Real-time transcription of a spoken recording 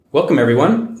Welcome,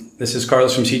 everyone. This is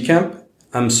Carlos from Seedcamp.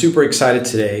 I'm super excited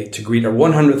today to greet our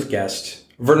 100th guest,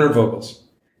 Werner Vogels,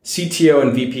 CTO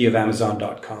and VP of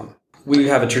Amazon.com. We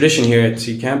have a tradition here at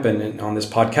Seedcamp and on this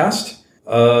podcast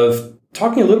of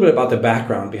talking a little bit about the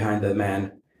background behind the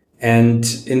man. And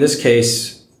in this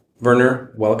case,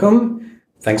 Werner, welcome.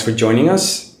 Thanks for joining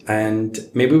us. And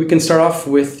maybe we can start off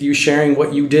with you sharing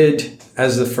what you did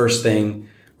as the first thing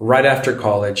right after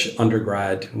college,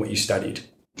 undergrad, what you studied.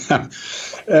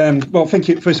 Well, thank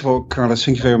you. First of all, Carlos,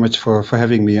 thank you very much for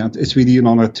having me. It's really an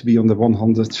honor to be on the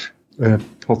 100th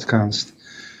podcast.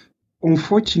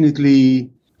 Unfortunately,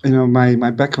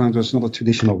 my background was not a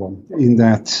traditional one in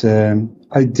that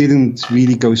I didn't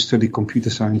really go study computer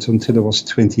science until I was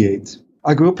 28.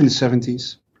 I grew up in the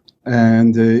 70s,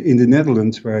 and in the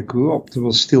Netherlands where I grew up, there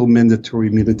was still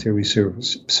mandatory military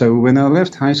service. So when I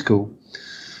left high school,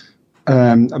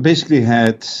 I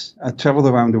traveled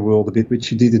around the world a bit,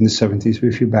 which you did in the 70s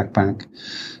with your backpack,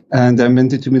 and I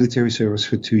went into military service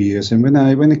for 2 years. And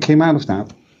when I came out of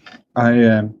that,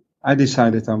 I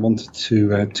decided I wanted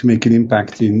to make an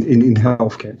impact in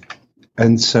healthcare,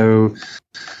 and so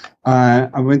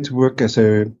I went to work as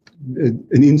an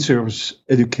in-service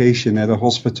education at a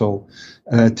hospital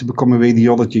to become a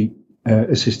radiology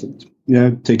assistant,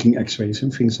 taking X-rays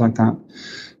and things like that.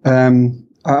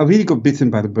 I really got bitten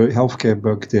by the healthcare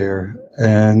bug there,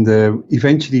 and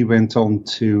eventually went on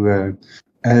to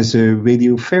as a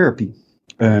radiotherapy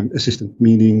assistant,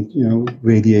 meaning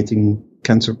radiating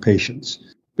cancer patients.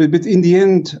 But in the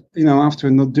end,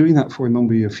 after not doing that for a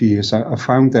number of years, I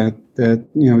found that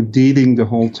dealing the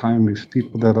whole time with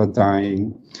people that are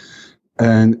dying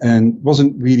and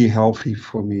wasn't really healthy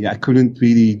for me. I couldn't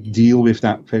really deal with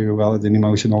that very well at an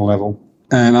emotional level.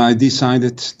 And I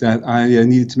decided that I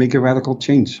needed to make a radical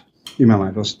change in my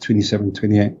life. I was 27,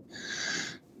 28.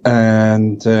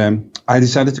 And I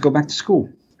decided to go back to school.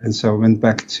 And so I went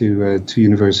back to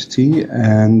university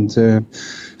and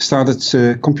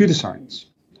started computer science.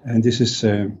 And this is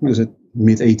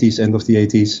mid-80s, end of the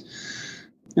 80s.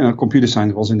 Computer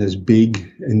science wasn't as big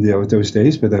in those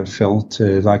days, but I felt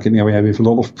like an area with a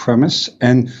lot of promise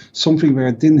and something where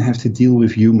I didn't have to deal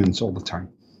with humans all the time.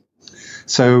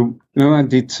 So, I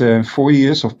did 4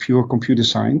 years of pure computer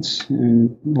science.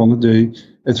 One of the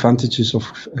advantages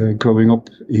of growing up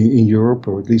in Europe,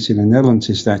 or at least in the Netherlands,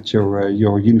 is that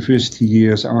your university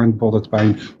years aren't bothered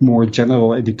by more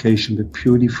general education, but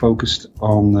purely focused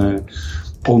on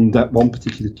that one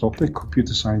particular topic,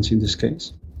 computer science in this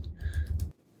case.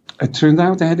 It turned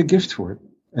out I had a gift for it.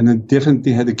 And I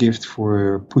definitely had a gift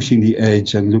for pushing the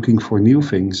edge and looking for new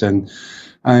things. And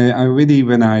I really,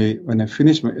 when I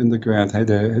finished my undergrad, had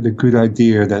a good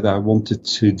idea that I wanted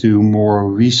to do more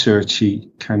researchy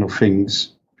kind of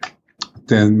things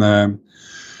than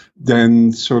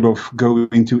sort of go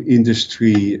into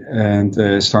industry and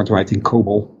start writing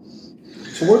COBOL.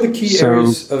 So what are the key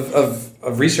areas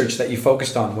of research that you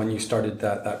focused on when you started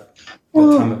that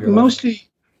time of your life? Mostly,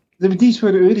 these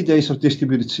were the early days of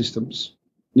distributed systems.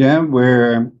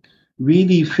 Where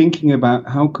really thinking about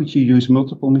how could you use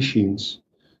multiple machines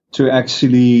to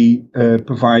actually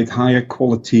provide higher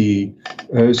quality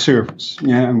service,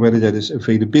 and whether that is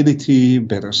availability,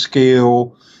 better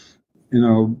scale,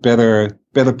 better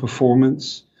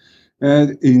performance.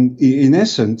 In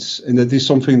essence, and that is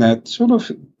something that sort of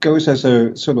goes as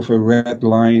a sort of a red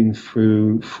line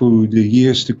through the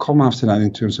years to come after that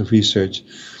in terms of research.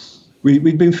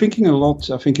 We've been thinking a lot,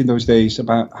 I think, in those days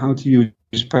about how to use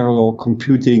parallel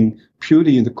computing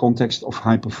purely in the context of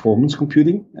high-performance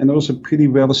computing, and also a pretty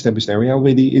well-established area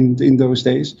already in those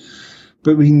days.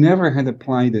 But we never had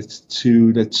applied it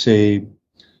to, let's say,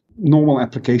 normal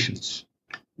applications.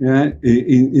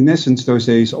 In essence, those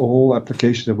days, all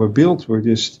applications that were built were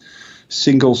just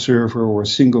single server or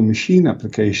single machine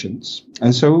applications.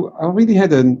 And so I really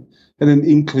had an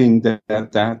inkling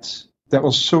that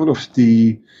was sort of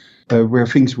the where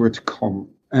things were to come.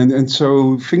 And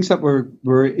so things that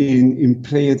were in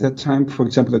play at that time, for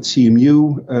example, at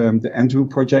CMU, the Andrew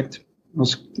project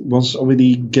was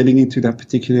already getting into that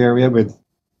particular area, where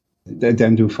the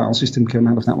Andrew file system came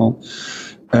out of that one.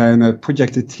 And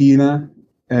Project Athena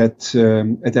at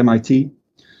MIT.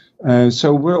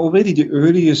 So we're already the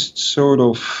earliest sort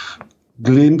of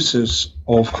glimpses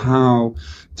of how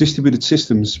distributed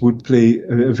systems would play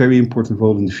a very important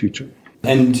role in the future.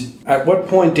 And at what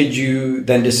point did you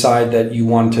then decide that you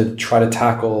want to try to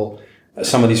tackle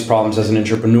some of these problems as an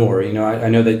entrepreneur? I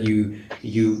know that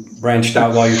you branched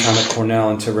out while your time at Cornell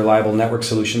into reliable network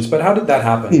solutions, but how did that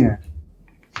happen? Yeah.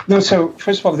 No, so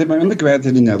first of all, I did my undergrad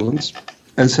in the Netherlands.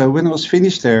 And so when I was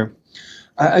finished there,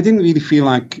 I didn't really feel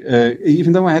like,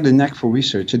 even though I had a knack for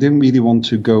research, I didn't really want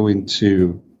to go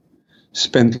into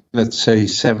spent, let's say,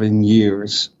 7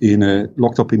 years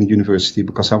locked up in a university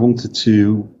because I wanted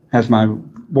to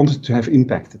have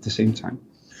impact at the same time.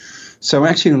 So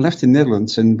actually I left the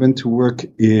Netherlands and went to work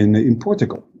in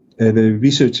Portugal at a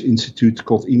research institute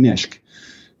called INESC.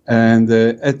 And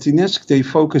at INESC, they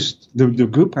focused, the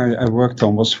group I worked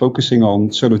on was focusing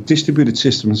on sort of distributed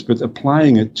systems, but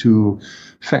applying it to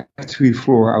factory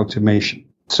floor automation.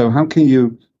 So how can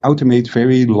you automate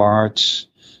very large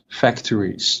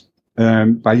factories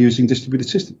by using distributed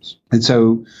systems? And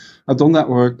so I've done that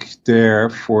work there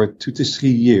for 2 to 3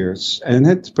 years and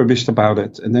had published about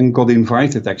it, and then got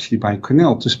invited actually by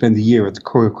Cornell to spend a year at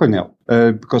Cornell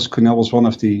because Cornell was one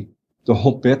of the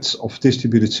hotbeds of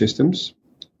distributed systems.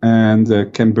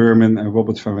 And Ken Berman and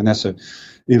Robert van Renesse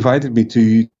invited me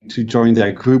to join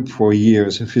their group for a year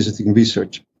as a visiting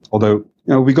researcher. Although,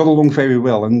 we got along very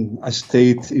well, and I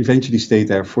eventually stayed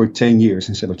there for 10 years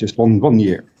instead of just one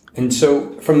year. And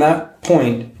so from that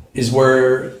point is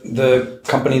where the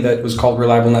company that was called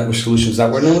Reliable Network Solutions, is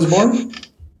that where it was born?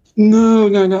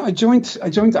 No. I joined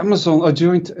Amazon. I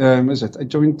joined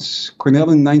Cornell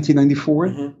in 1994.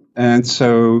 Mm-hmm. And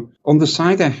so on the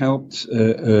side, I helped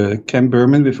Ken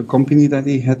Berman with a company that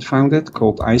he had founded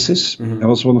called ISIS. Mm-hmm. That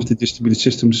was one of the distributed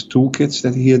systems toolkits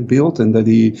that he had built, and that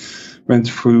he went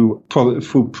through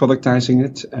productizing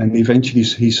it. And eventually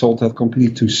he sold that company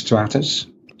to Stratus,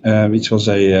 which was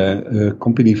a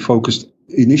company focused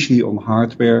initially on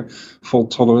hardware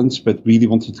fault tolerance, but really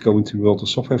wanted to go into the world of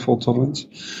software fault tolerance.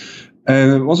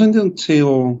 And it wasn't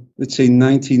until, let's say,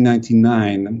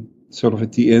 1999, sort of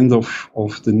at the end of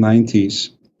the 90s,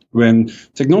 when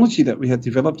technology that we had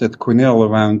developed at Cornell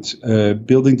around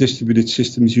building distributed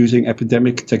systems using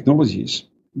epidemic technologies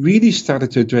really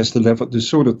started to address the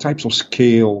sort of types of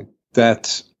scale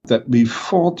that we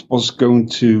thought was going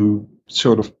to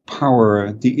sort of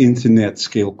power the internet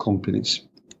scale companies.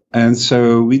 And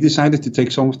so we decided to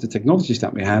take some of the technologies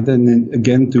that we had and then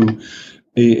again do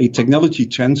a technology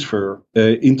transfer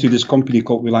into this company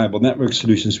called Reliable Network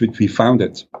Solutions, which we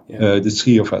founded, the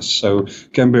three of us. So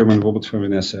Ken Berman, Robert van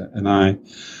Renesse, and I,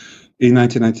 in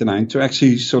 1999, to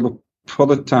actually sort of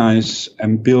productize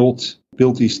and build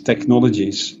these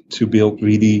technologies to build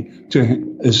really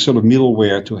a sort of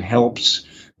middleware to help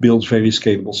build very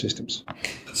scalable systems.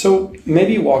 So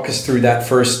maybe walk us through that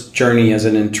first journey as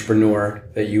an entrepreneur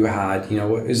that you had.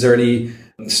 Is there any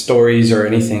stories or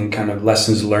anything, kind of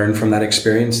lessons learned from that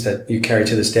experience that you carry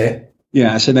to this day?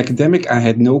 Yeah, as an academic, I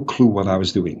had no clue what I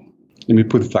was doing. Let me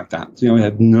put it like that. I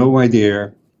had no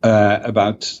idea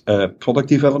about product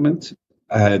development.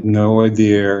 I had no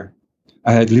idea.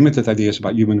 I had limited ideas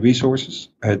about human resources.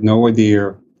 I had no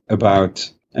idea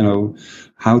about,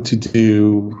 how to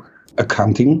do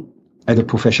accounting at a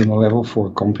professional level for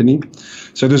a company.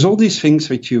 So there's all these things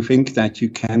which you think that you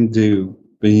can do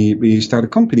when you start a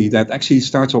company that actually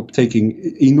starts up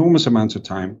taking enormous amounts of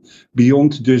time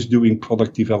beyond just doing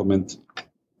product development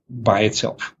by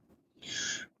itself.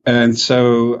 And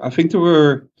so I think there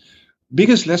were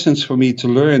biggest lessons for me to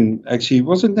learn actually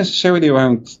wasn't necessarily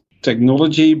around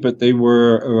technology, but they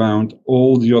were around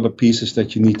all the other pieces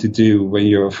that you need to do when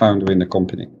you're a founder in a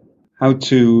company. How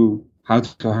to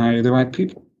hire the right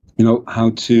people. How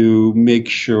to make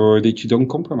sure that you don't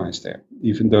compromise there,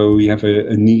 even though you have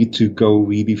a need to go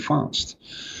really fast.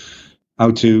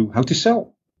 How to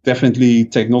sell. Definitely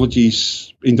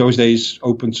technologies in those days,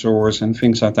 open source and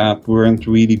things like that weren't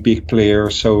really big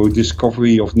players. So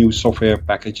discovery of new software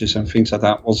packages and things like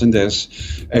that wasn't as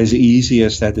easy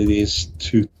as that it is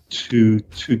to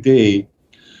today.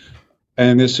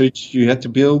 And as such, you had to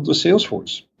build a sales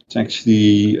force to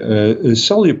actually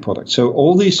sell your product. So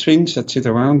all these things that sit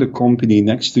around the company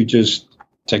next to just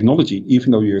technology,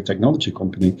 even though you're a technology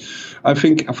company, I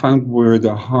found were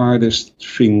the hardest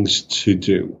things to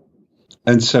do.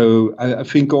 And so I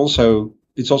think also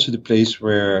it's also the place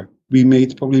where we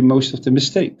made probably most of the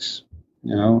mistakes,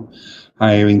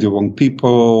 hiring the wrong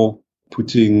people,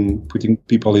 putting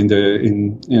people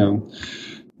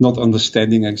not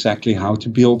understanding exactly how to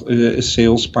build a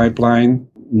sales pipeline,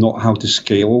 not how to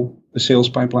scale a sales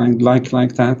pipeline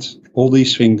like that. All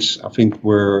these things, I think,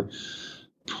 were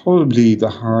probably the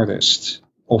hardest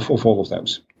of all of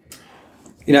those.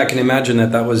 I can imagine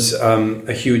that was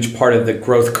a huge part of the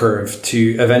growth curve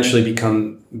to eventually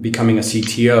becoming a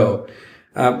CTO.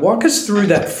 Walk us through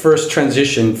that first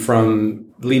transition from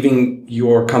leaving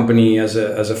your company as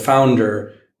a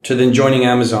founder to then joining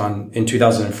Amazon in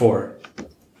 2004.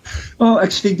 Well,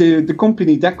 actually,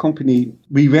 that company,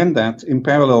 we ran that in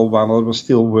parallel while I was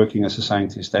still working as a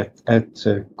scientist at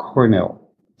Cornell.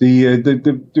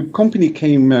 The company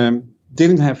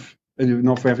didn't have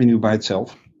enough revenue by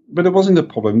itself. but it wasn't a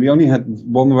problem. We only had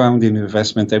one round in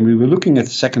investment, and we were looking at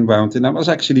the second round, and that was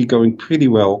actually going pretty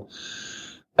well,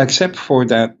 except for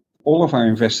that all of our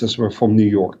investors were from New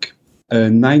York.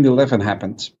 9/11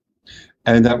 happened.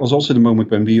 And that was also the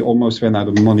moment when we almost ran out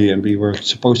of money and we were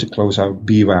supposed to close our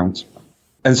B round.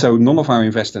 And so none of our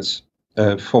investors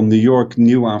from New York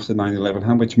knew after 9/11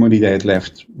 how much money they had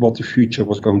left, what the future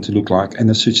was going to look like. And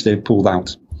as such, they pulled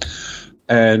out.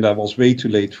 And that was way too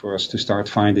late for us to start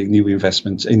finding new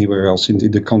investments anywhere else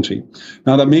in the country.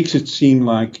 Now, that makes it seem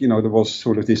like, there was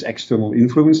sort of this external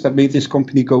influence that made this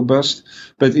company go bust.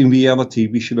 But in reality,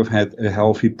 we should have had a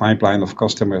healthy pipeline of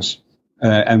customers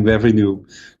and revenue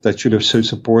that should have so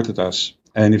supported us.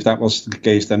 And if that was the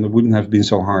case, then it wouldn't have been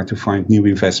so hard to find new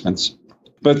investments.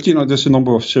 But, there's a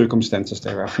number of circumstances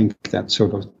there, I think, that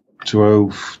sort of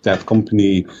drove that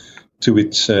company to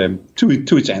its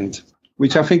end.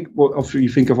 Which I think, if you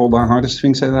think of all the hardest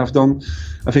things that I've done,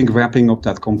 I think wrapping up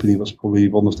that company was probably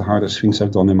one of the hardest things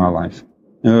I've done in my life.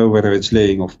 Whether it's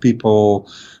laying off people,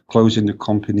 closing the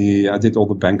company, I did all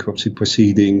the bankruptcy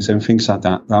proceedings and things like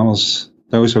that.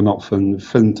 Those were not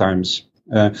fun times.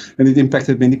 And it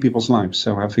impacted many people's lives.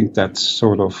 So I think that's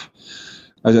sort of,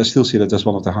 I still see that as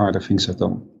one of the harder things I've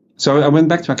done. So I went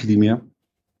back to academia,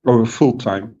 or full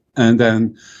time. And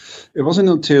then it wasn't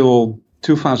until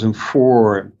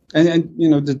 2004, and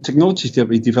the technologies that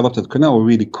we developed at Cornell were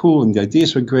really cool, and the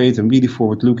ideas were great and really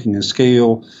forward-looking and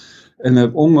scale. And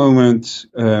at one moment,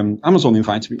 Amazon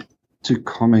invited me to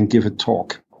come and give a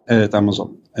talk at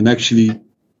Amazon. And actually,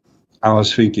 I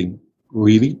was thinking,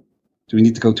 really? Do we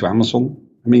need to go to Amazon?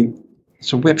 I mean,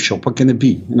 it's a web shop. What can it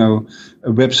be?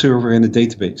 A web server and a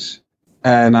database.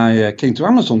 And I came to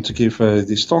Amazon to give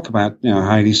this talk about,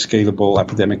 highly scalable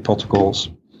epidemic protocols.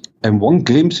 And one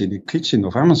glimpse in the kitchen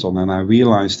of Amazon, and I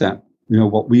realized that,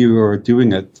 what we were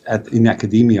doing in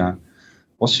academia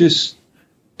was just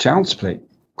child's play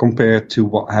compared to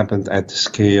what happened at the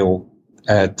scale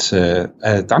at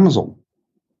Amazon.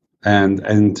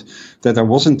 And that there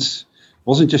wasn't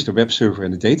just a web server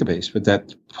and a database, but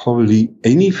that probably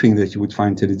anything that you would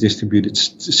find in a distributed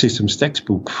systems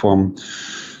textbook, from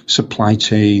supply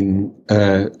chain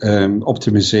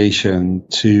optimization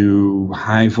to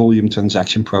high volume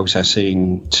transaction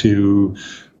processing to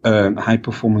high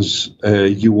performance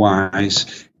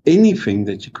UIs, anything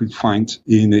that you could find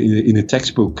in a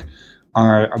textbook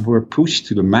were pushed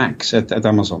to the max at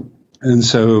Amazon. And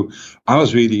so I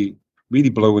was really, really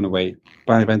blown away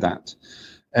by that.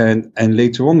 And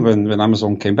later on, when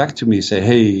Amazon came back to me and said,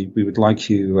 hey, we would like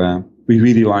you, we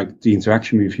really like the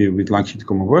interaction with you, we'd like you to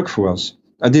come and work for us,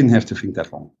 I didn't have to think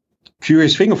that long.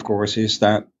 Curious thing, of course, is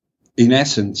that in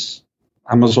essence,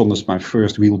 Amazon is my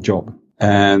first real job.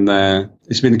 And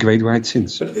it's been a great ride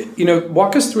since. But,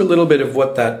 walk us through a little bit of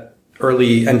what that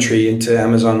early entry into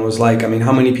Amazon was like. I mean,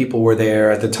 how many people were there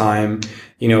at the time?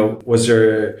 Was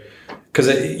there... Because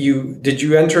did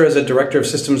you enter as a director of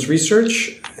systems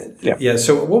research? Yeah. Yeah.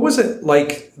 So what was it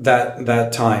like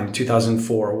that time,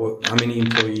 2004? How many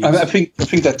employees? I think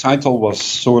that title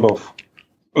was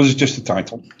just a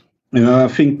title. I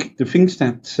think the things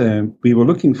that we were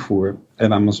looking for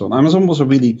at Amazon was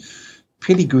really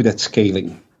pretty good at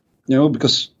scaling,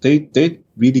 because they'd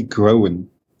really grown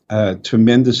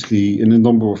tremendously in a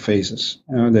number of phases.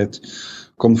 That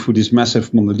gone through this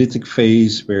massive monolithic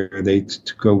phase where they'd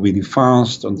go really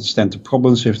fast, understand the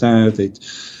problems with that. They'd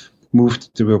moved,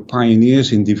 they were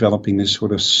pioneers in developing this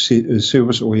sort of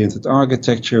service-oriented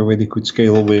architecture where they could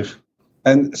scale with.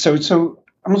 And so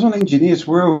Amazon engineers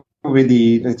were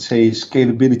really, let's say,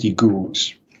 scalability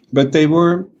gurus, but they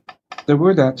were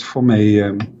that from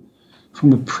a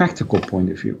practical point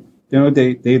of view.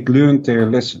 They had learned their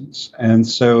lessons, and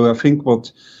so I think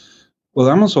what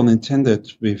Amazon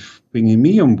intended with bringing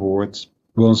me on board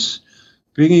was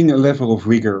bringing a level of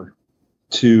rigor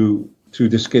to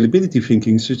the scalability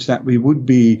thinking, such that we would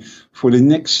be, for the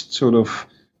next sort of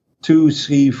 2,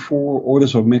 3, 4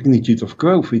 orders of magnitude of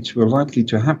growth, which were likely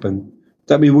to happen,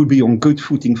 that we would be on good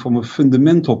footing from a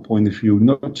fundamental point of view,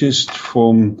 not just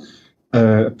from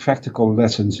a practical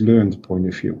lessons learned point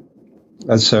of view.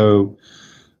 And so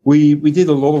we did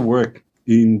a lot of work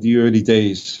in the early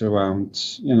days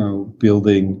around,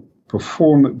 building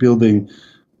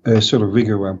sort of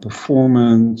rigor around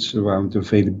performance, around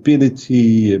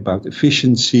availability, about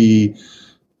efficiency,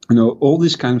 all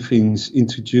these kind of things,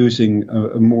 introducing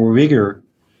a more rigor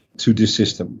to the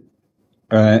system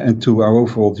and to our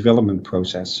overall development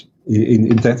process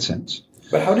in that sense.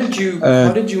 But how did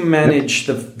you manage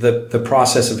the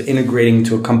process of integrating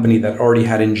to a company that already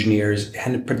had engineers,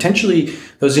 and potentially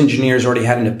those engineers already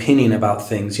had an opinion about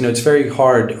things? You know, it's very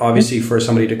hard, obviously, for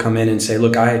somebody to come in and say,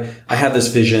 look, I have this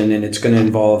vision and it's going to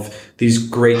involve these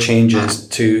great changes,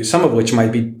 to some of which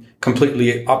might be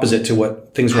completely opposite to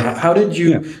what things were. How did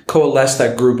you coalesce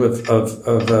that group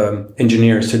of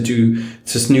engineers to do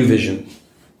this new vision?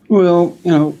 Well,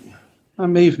 you know, I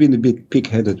may have been a bit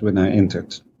pig-headed when I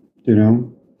entered. You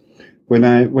know, when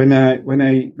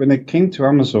I came to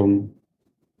Amazon,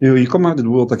 you know, you come out of the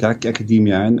world like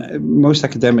academia, and most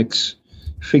academics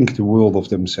think the world of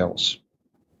themselves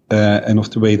and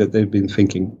of the way that they've been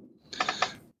thinking.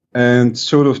 And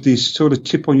this sort of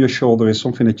chip on your shoulder is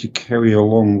something that you carry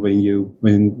along when you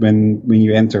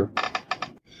enter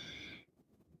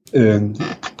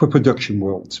the production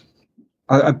world.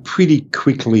 I pretty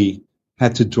quickly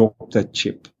had to drop that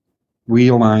chip,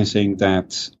 realizing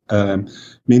that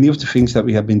many of the things that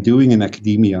we have been doing in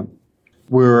academia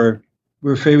were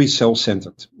very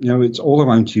self-centered. You know, it's all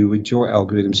around you. It's your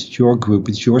algorithms, it's your group,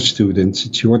 it's your students,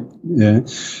 it's your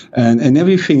and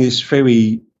everything is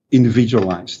very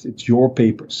individualized. It's your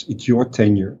papers, it's your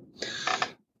tenure.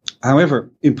 However,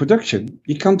 in production,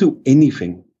 you can't do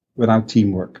anything without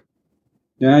teamwork.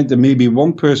 Yeah, there may be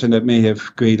one person that may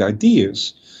have great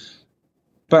ideas,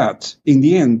 but in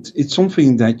the end, it's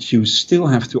something that you still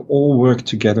have to all work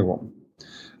together on.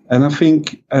 And I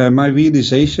think my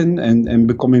realization and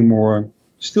becoming more,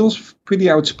 still pretty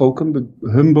outspoken, but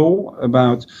humble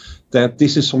about that,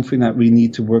 this is something that we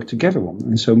need to work together on.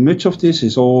 And so much of this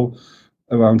is all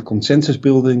around consensus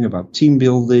building, about team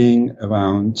building,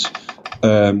 around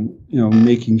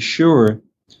making sure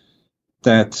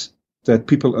that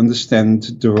people understand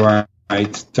the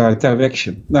right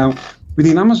direction. Now,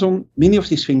 within Amazon, many of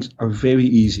these things are very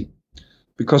easy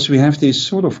because we have this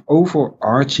sort of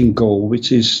overarching goal,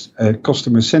 which is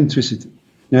customer centricity.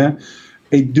 Yeah,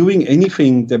 doing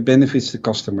anything that benefits the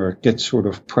customer gets sort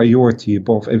of priority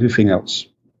above everything else.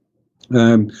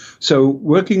 So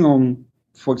working on,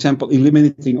 for example,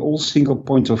 eliminating all single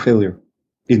points of failure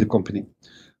in the company,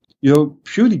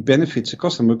 purely benefits the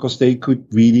customer because they could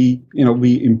really,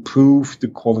 we improve the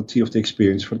quality of the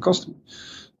experience for the customer.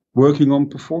 Working on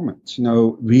performance,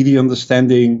 really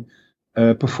understanding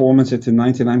performance at the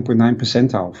 99.9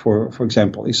 percentile, for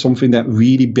example, is something that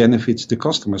really benefits the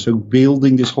customer. So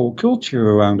building this whole culture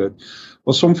around it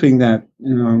was something that,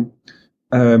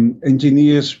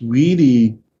 engineers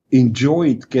really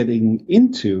enjoyed getting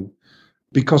into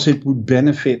because it would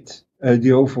benefit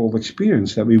the overall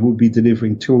experience that we would be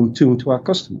delivering to our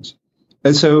customers.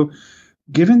 And so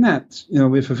given that,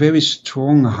 we have a very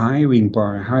strong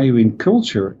hiring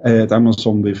culture at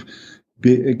Amazon with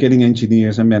getting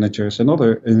engineers and managers and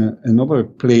other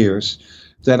players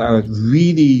that are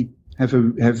really have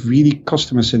really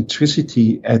customer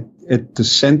centricity at the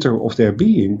center of their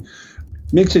being,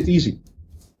 makes it easy.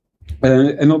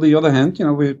 And on the other hand,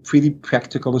 we're pretty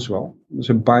practical as well. There's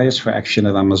a bias for action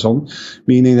at Amazon,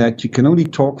 meaning that you can only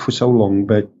talk for so long,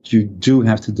 but you do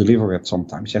have to deliver it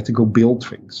sometimes. You have to go build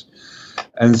things.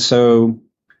 And so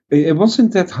it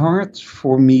wasn't that hard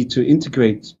for me to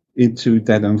integrate into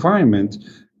that environment.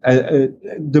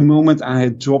 The moment I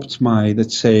had dropped my,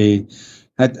 let's say,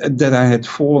 that I had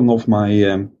fallen off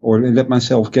my, or let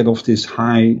myself get off this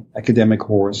high academic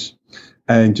horse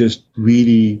and just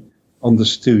really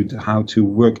understood how to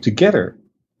work together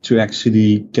to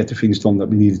actually get the things done that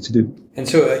we needed to do. And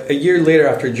so a year later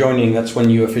after joining, that's when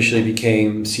you officially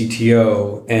became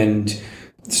CTO and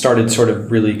started sort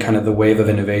of really kind of the wave of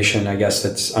innovation, I guess,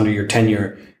 that's under your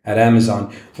tenure at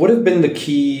Amazon. What have been the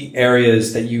key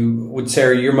areas that you would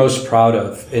say you're most proud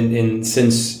of in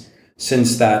since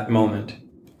that moment?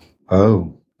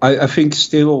 Oh, I think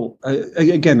still,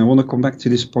 again, I want to come back to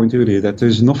this point earlier, that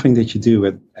there's nothing that you do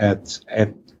at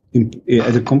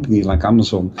a company like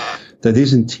Amazon that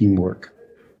isn't teamwork.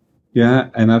 Yeah,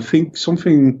 and I think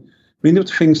many of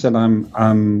the things that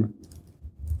I'm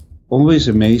always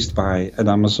amazed by at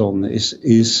Amazon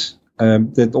is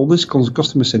that all this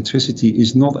customer centricity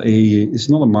is not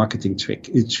a marketing trick.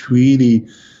 It's really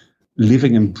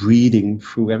living and breathing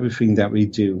through everything that we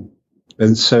do.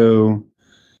 And so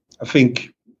I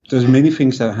think there's many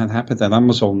things that had happened at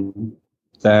Amazon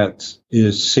that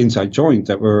is since I joined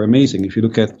that were amazing. If you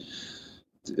look at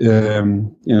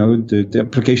the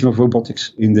application of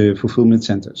robotics in the fulfillment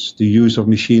centers, the use of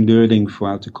machine learning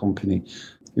throughout the company,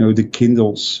 the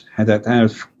Kindles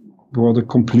have brought a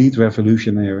complete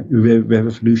revolution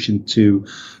to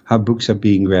how books are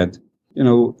being read.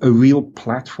 A real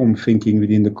platform thinking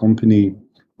within the company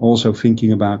Also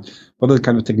thinking about what are the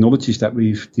kind of technologies that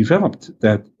we've developed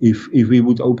that if we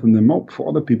would open them up for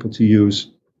other people to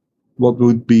use, what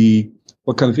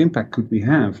kind of impact could we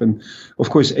have? And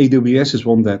of course, AWS is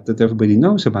one that everybody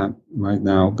knows about right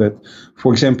now. But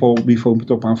for example, we've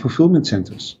opened up our fulfillment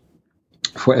centers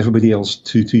for everybody else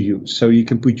to use. So you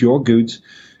can put your goods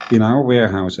in our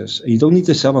warehouses. You don't need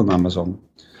to sell on Amazon,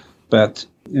 but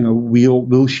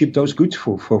we'll ship those goods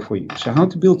for you. So how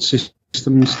to build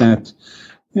systems that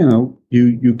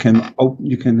you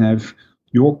can have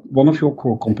one of your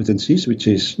core competencies, which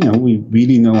is we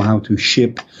really know how to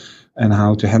ship and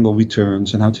how to handle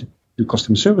returns and how to do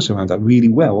customer service around that really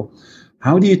well.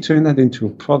 How do you turn that into a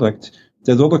product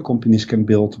that other companies can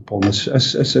build upon so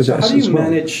how do you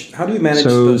manage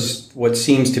those what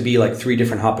seems to be like three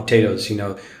different hot potatoes?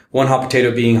 One hot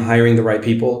potato being hiring the right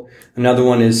people. Another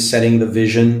one is setting the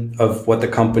vision of what the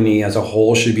company as a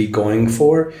whole should be going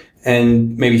for.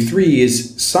 And maybe three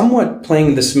is somewhat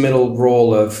playing this middle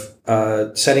role of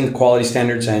setting quality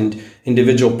standards and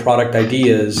individual product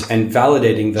ideas and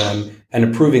validating them and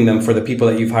approving them for the people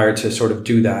that you've hired to sort of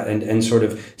do that and sort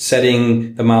of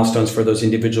setting the milestones for those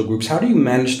individual groups. How do you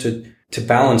manage to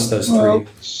balance those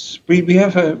three? We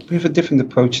have a different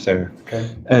approach there. Okay.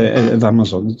 At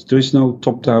Amazon. There is no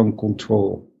top-down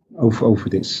control over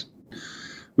this.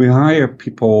 We hire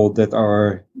people that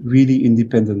are really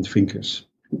independent thinkers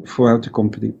throughout the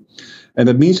company. And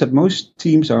that means that most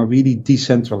teams are really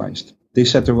decentralized. They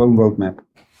set their own roadmap.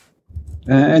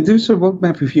 And there's a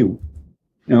roadmap review.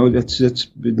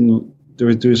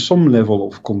 There is some level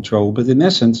of control, but in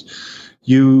essence,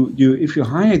 if you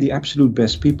hire the absolute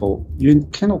best people, you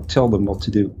cannot tell them what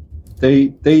to do.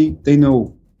 They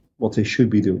know what they should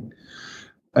be doing.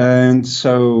 And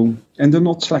they're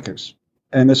not slackers.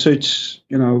 And as such,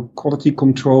 quality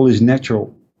control is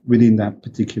natural within that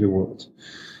particular world.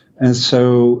 And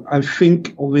so I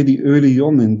think already early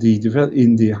on in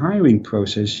the hiring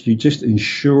process, you just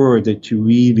ensure that you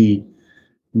really,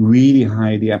 really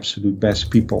hire the absolute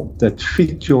best people that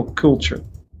fit your culture.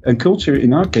 And culture,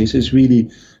 in our case, is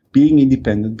really being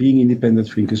independent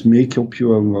thinkers, make up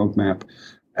your own roadmap,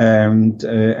 and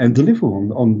deliver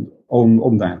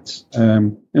on that.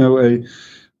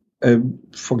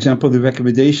 For example, the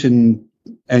recommendation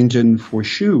engine for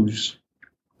shoes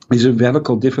is a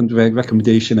radical different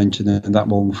recommendation engine than that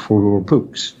one for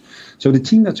books. So the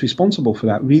team that's responsible for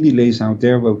that really lays out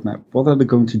their roadmap. What are they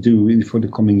going to do for the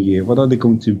coming year? What are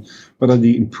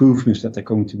the improvements that they're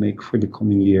going to make for the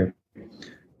coming year?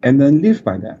 And then live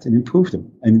by that and improve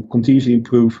them and continuously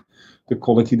improve the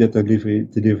quality that they're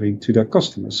delivering to their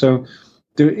customers. So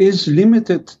there is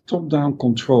limited top-down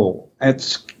control.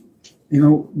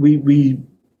 We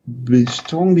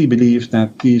strongly believe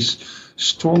that these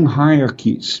strong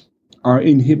hierarchies are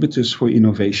inhibitors for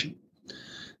innovation.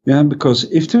 Yeah, because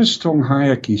if there's strong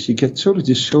hierarchies, you get sort of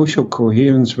this social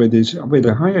coherence where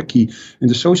the hierarchy and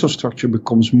the social structure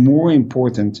becomes more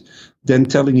important than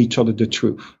telling each other the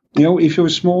truth. If you're a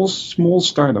small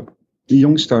startup, a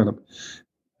young startup,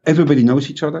 everybody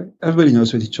knows each other, everybody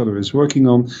knows what each other is working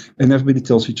on, and everybody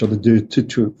tells each other the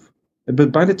truth.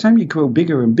 But by the time you grow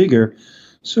bigger and bigger,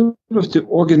 sort of the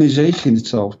organization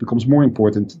itself becomes more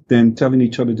important than telling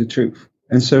each other the truth.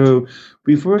 And so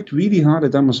we've worked really hard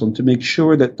at Amazon to make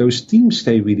sure that those teams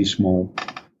stay really small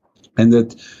and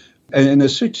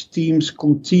as such teams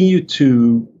continue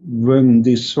to run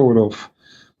this sort of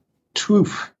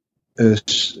truth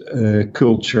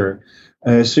culture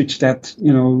such that,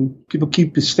 people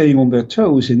keep staying on their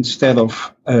toes instead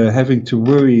of having to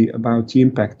worry about the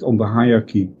impact on the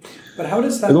hierarchy. But how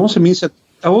does that... It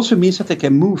also means that they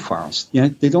can move fast. Yeah,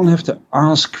 they don't have to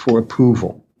ask for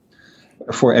approval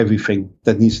for everything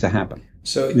that needs to happen.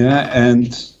 So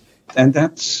and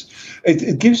that's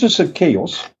it gives us a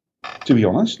chaos, to be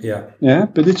honest. Yeah.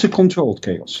 But it's a controlled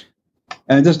chaos.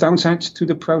 And there's downsides to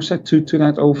the process, to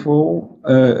that overall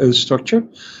structure,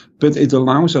 but it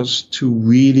allows us to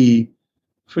really,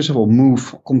 first of all,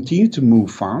 continue to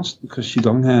move fast because you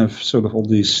don't have sort of all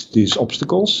these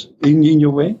obstacles in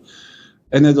your way.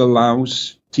 And it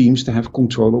allows teams to have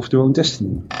control of their own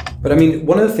destiny. But I mean,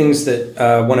 one of the things that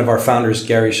one of our founders,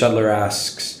 Gary Shuttler,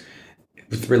 asks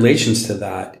with relations to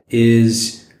that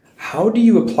is, how do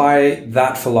you apply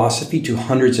that philosophy to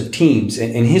hundreds of teams?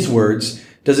 In his words,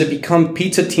 does it become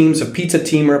pizza teams of pizza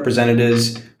team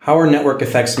representatives? How are network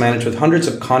effects managed with hundreds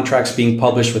of contracts being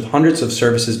published with hundreds of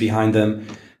services behind them?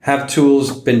 Have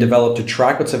tools been developed to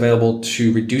track what's available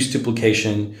to reduce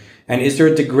duplication? And is there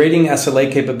a degrading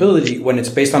SLA capability when it's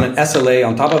based on an SLA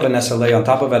on top of an SLA on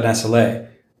top of an SLA?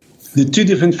 The two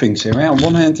different things here. On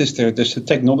one hand, there's the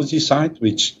technology side,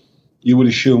 which you would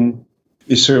assume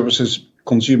is services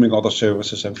consuming other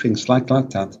services and things like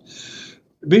that.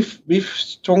 With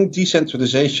strong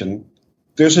decentralization,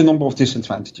 there's a number of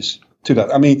disadvantages to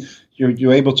that. I mean,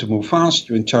 you're able to move fast,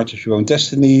 you're in charge of your own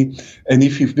destiny, and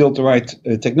if you've built the right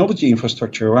technology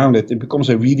infrastructure around it, it becomes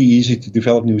really easy to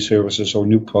develop new services or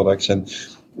new products and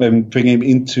bring them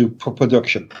into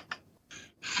production.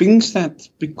 Things that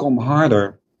become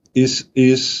harder is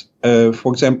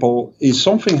for example, if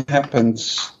something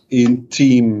happens in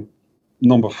team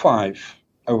number 5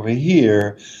 over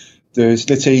here, there's,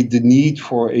 let's say, the need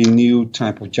for a new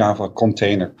type of Java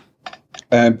container.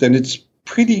 Then it's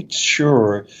pretty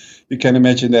sure you can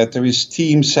imagine that there is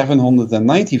team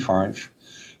 795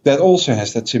 that also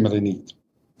has that similar need.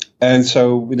 And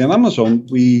so within Amazon,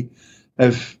 we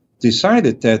have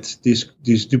decided that this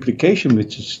duplication,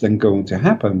 which is then going to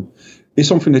happen, is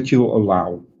something that you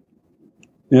allow.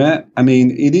 Yeah, I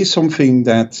mean, it is something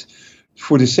that,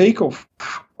 for the sake of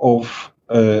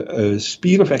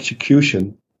speed of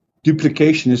execution,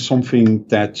 duplication is something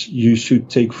that you should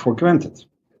take for granted.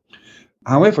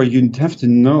 However, you have to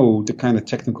know the kind of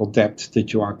technical depth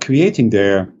that you are creating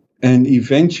there, and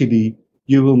eventually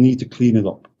you will need to clean it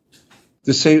up.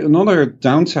 Another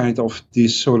downside of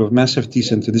this sort of massive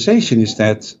decentralization is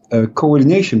that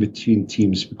coordination between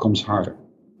teams becomes harder.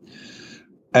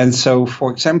 And so,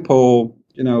 for example,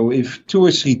 if 2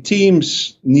 or 3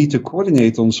 teams need to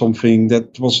coordinate on something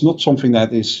that was not something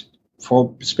that is,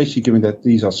 especially given that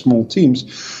these are small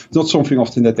teams, not something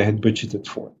often that they had budgeted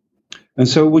for. And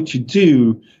so what you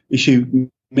do is you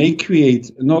may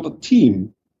create another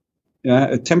team,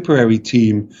 a temporary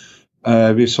team,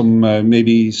 with some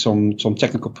maybe some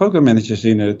technical program managers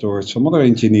in it or some other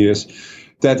engineers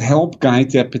that help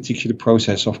guide that particular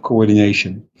process of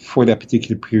coordination for that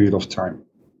particular period of time.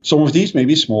 Some of these may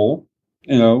be small,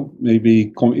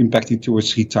 maybe impacting 2 or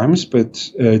 3 times,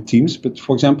 teams. But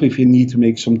for example, if you need to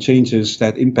make some changes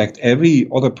that impact every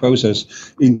other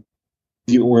process in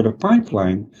the order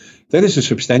pipeline, that is a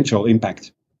substantial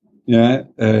impact.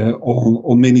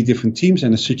 On many different teams,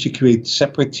 and as such you create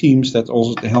separate teams that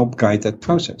also help guide that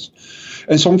process.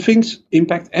 And some things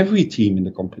impact every team in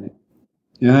the company.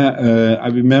 I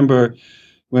remember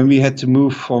when we had to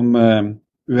move from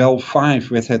RHEL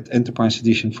 5, Red Hat Enterprise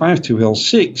Edition 5, to RHEL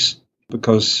 6,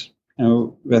 because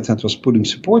Red Hat was putting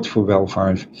support for RHEL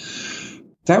 5.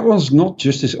 That was not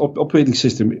just this operating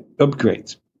system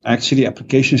upgrade. Actually,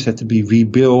 applications had to be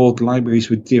rebuilt,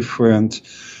 libraries were different,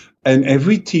 and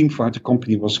every team throughout the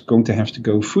company was going to have to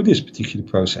go through this particular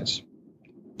process.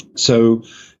 So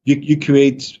you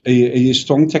create a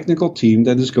strong technical team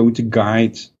that is going to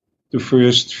guide the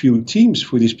first few teams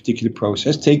through this particular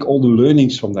process, take all the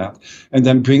learnings from that, and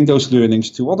then bring those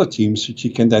learnings to other teams so that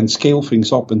you can then scale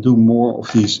things up and do more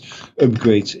of these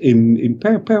upgrades in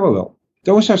parallel.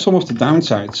 Those are some of the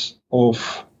downsides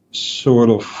of sort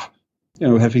of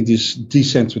having this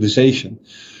decentralization.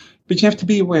 But you have to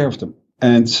be aware of them.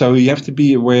 And so you have to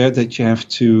be aware that you have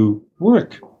to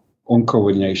work on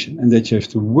coordination and that you have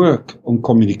to work on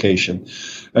communication,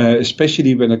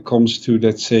 especially when it comes to,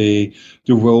 let's say,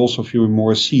 the roles of your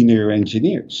more senior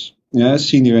engineers.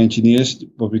 Senior engineers,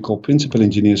 what we call principal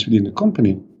engineers within the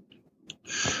company,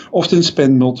 often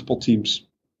span multiple teams.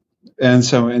 And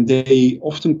they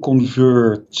often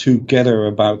confer together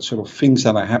about sort of things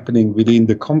that are happening within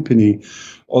the company,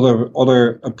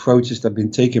 other approaches that have been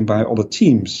taken by other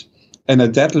teams. And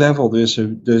at that level, there's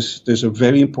a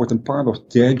very important part of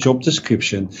their job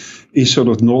description is sort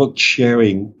of knowledge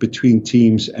sharing between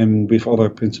teams and with other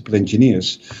principal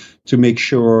engineers to make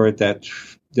sure that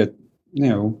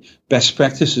best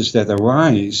practices that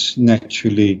arise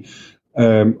naturally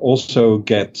also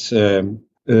get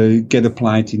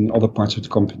applied in other parts of the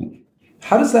company.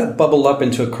 How does that bubble up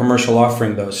into a commercial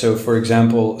offering, though? So, for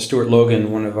example, Stuart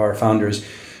Logan, one of our founders,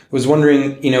 was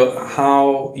wondering,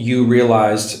 how you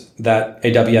realized that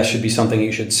AWS should be something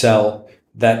you should sell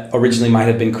that originally might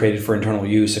have been created for internal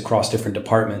use across different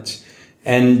departments.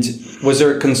 And was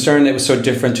there a concern that it was so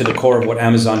different to the core of what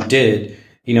Amazon did,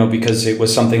 because it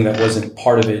was something that wasn't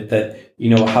part of it, that,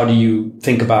 how do you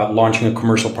think about launching a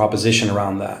commercial proposition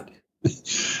around that?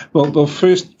 Well,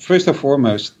 first and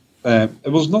foremost,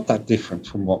 it was not that different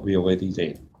from what we already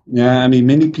did. Yeah, I mean,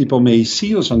 many people may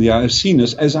see us have seen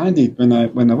us, as I did when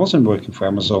I wasn't working for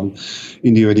Amazon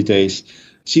in the early days,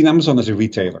 seen Amazon as a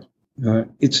retailer.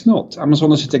 It's not.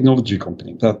 Amazon is a technology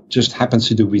company that just happens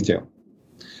to do retail.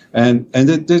 And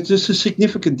there's a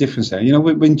significant difference there.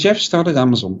 When Jeff started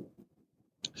Amazon,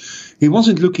 he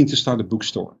wasn't looking to start a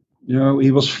bookstore.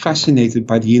 He was fascinated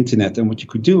by the internet and what you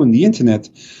could do on the internet.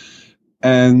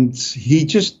 And he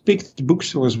just picked the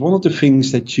bookstore as one of the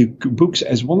things that you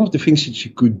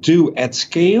could do at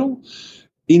scale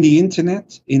in the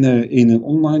internet, in an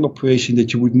online operation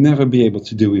that you would never be able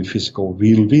to do in physical,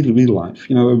 real life.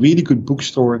 You know, a really good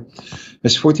bookstore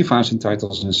has 40,000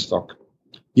 titles in stock.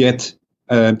 Yet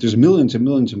there's millions and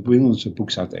millions and billions of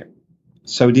books out there.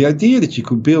 So the idea that you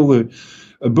could build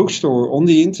a bookstore on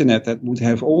the internet that would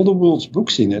have all the world's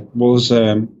books in it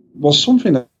was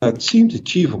something that seemed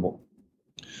achievable.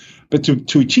 But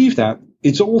to achieve that,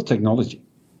 it's all technology.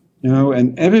 You know,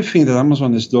 and everything that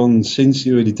Amazon has done since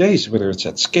the early days, whether it's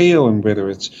at scale and whether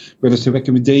it's the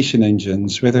recommendation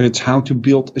engines, whether it's how to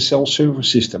build a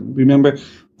self-service system. Remember,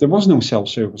 there was no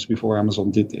self-service before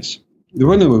Amazon did this. There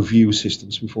were no review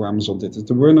systems before Amazon did it.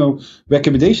 There were no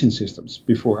recommendation systems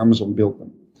before Amazon built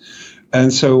them.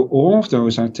 And so all of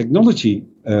those are technology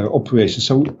operations.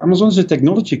 So Amazon is a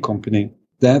technology company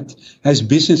that has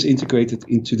business integrated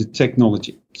into the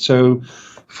technology. So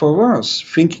for us,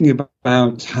 thinking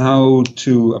about how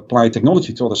to apply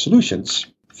technology to other solutions,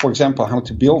 for example, how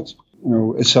to build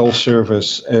a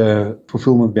self-service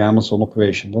fulfillment by Amazon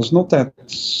operation was not that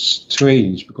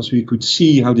strange because we could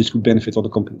see how this could benefit other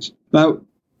companies. Now,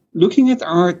 looking at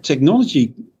our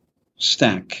technology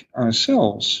stack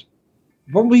ourselves,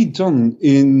 what we've done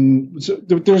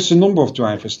there's a number of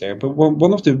drivers there, but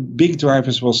one of the big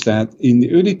drivers was that in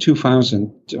the early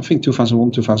 2000, I think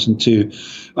 2001, 2002,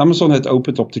 Amazon had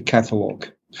opened up the catalog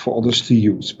for others to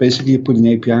use. Basically, you put an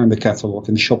API in the catalog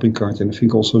and the shopping cart, and I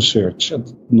think also search. I'm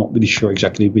not really sure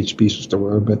exactly which pieces there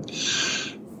were,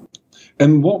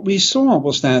 and what we saw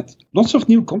was that lots of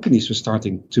new companies were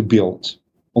starting to build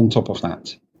on top of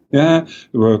that. Yeah,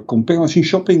 there were comparison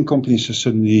shopping companies that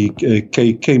suddenly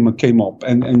came up,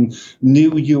 and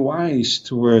new UIs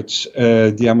towards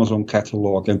the Amazon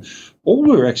catalog, and all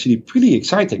were actually pretty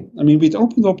exciting. I mean, we'd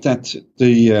opened up that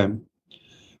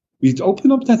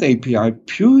API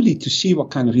purely to see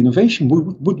what kind of innovation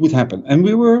would happen, and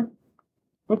we were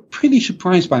pretty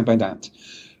surprised by that.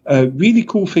 Really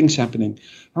cool things happening.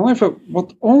 However,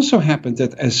 what also happened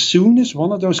that as soon as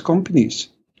one of those companies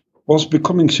was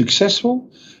becoming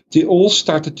successful, they all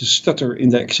started to stutter in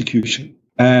the execution,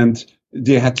 and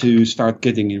they had to start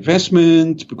getting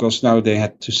investment because now they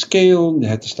had to scale. They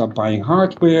had to start buying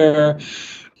hardware,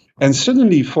 and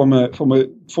suddenly,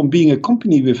 from being a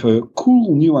company with a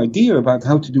cool new idea about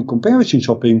how to do comparison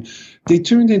shopping, they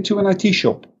turned into an IT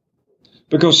shop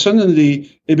because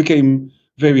suddenly it became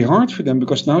very hard for them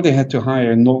because now they had to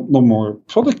hire no more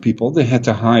product people. They had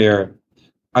to hire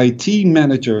IT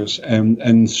managers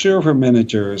and server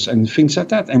managers and things like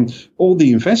that. And all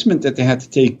the investment that they had to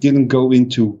take didn't go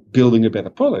into building a better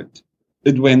product.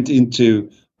 It went into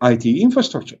IT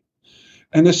infrastructure.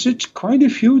 And as such, quite a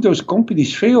few of those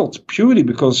companies failed purely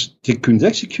because they couldn't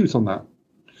execute on that.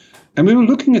 And we were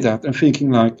looking at that and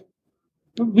thinking like,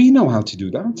 but we know how to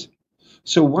do that.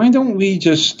 So why don't we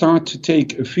just start to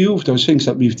take a few of those things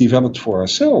that we've developed for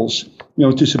ourselves,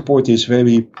 to support this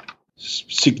very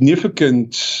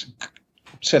significant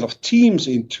set of teams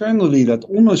internally that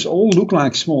almost all look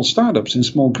like small startups and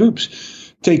small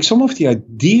groups, take some of the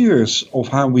ideas of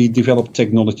how we develop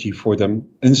technology for them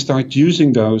and start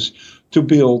using those to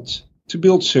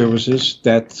build services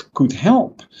that could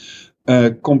help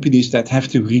companies that have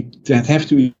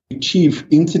to achieve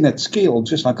internet scale,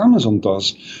 just like Amazon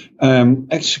does,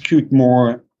 execute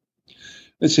more,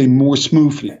 let's say, more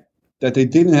smoothly, that they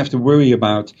didn't have to worry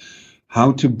about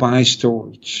how to buy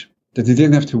storage, that they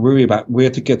didn't have to worry about where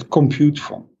to get compute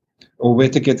from or where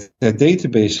to get their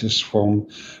databases from,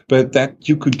 but that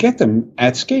you could get them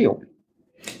at scale.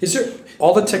 Is there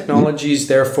all the technologies,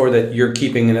 therefore, that you're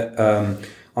keeping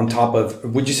on top of?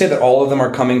 Would you say that all of them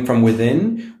are coming from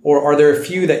within, or are there a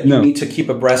few that you need to keep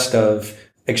abreast of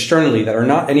externally that are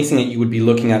not anything that you would be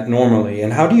looking at normally?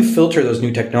 And how do you filter those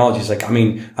new technologies? Like, I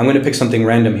mean, I'm going to pick something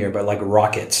random here, but like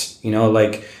rockets,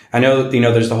 like I know,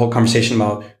 there's the whole conversation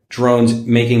about drones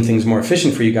making things more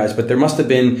efficient for you guys, but there must have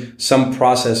been some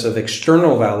process of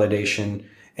external validation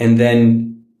and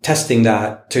then testing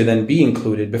that to then be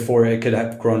included before it could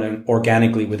have grown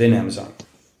organically within Amazon.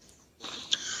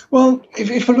 Well,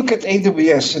 if we look at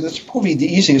AWS, and it's probably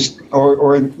the easiest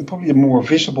or probably the more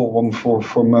visible one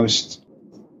for most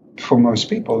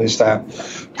people, is that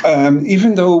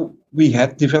even though we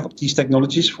had developed these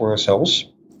technologies for ourselves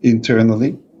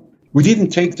internally, we didn't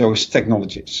take those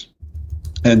technologies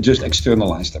and just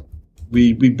externalize them.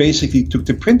 We basically took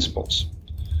the principles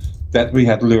that we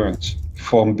had learned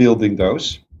from building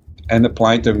those and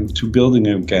applied them to building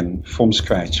them again from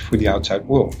scratch for the outside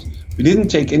world. We didn't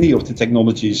take any of the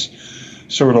technologies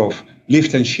sort of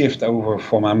lift and shift over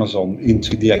from Amazon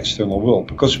into the external world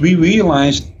because we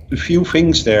realized a few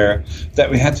things there that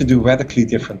we had to do quite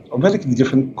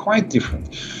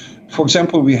different. For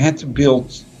example, we had to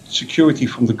build security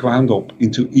from the ground up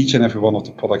into each and every one of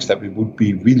the products that we would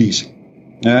be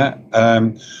releasing.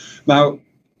 Now,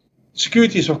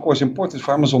 security is, of course, important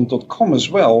for Amazon.com as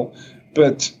well.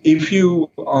 But if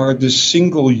you are the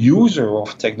single user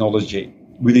of technology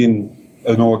within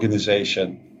an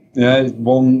organization,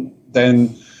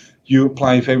 then you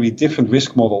apply very different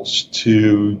risk models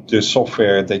to the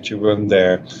software that you run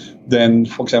there than,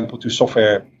 for example, to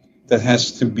software that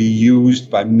has to be used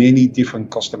by many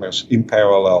different customers in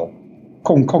parallel,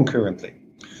 concurrently.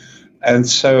 And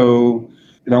so,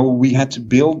 we had to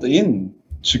build in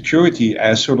security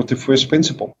as sort of the first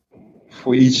principle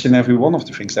for each and every one of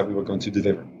the things that we were going to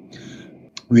deliver.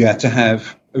 We had to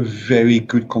have a very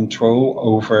good control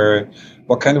over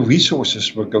what kind of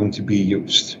resources were going to be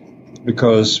used,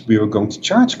 because we were going to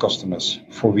charge customers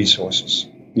for resources.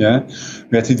 We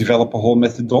had to develop a whole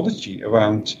methodology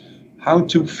around how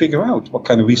to figure out what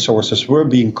kind of resources were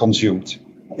being consumed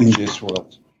in this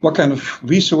world. What kind of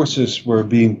resources were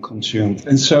being consumed.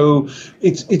 And so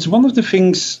it's one of the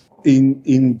things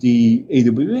in the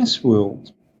AWS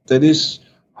world that is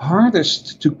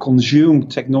hardest to consume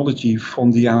technology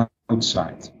from the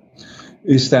outside,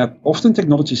 is that often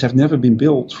technologies have never been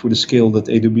built for the scale that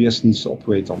AWS needs to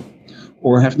operate on,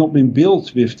 or have not been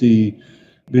built with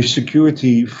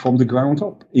security from the ground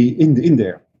up in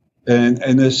there.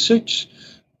 And as such,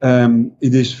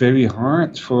 it is very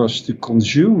hard for us to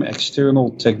consume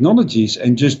external technologies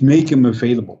and just make them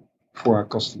available for our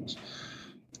customers.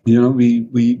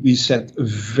 We set a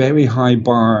very high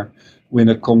bar when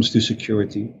it comes to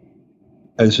security.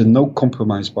 There's a no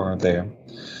compromise bar there.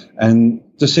 And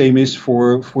the same is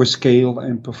for scale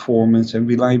and performance and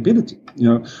reliability.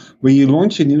 When you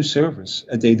launch a new service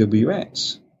at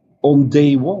AWS, on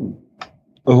day one,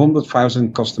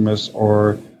 100,000 customers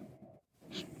or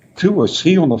 200,000 or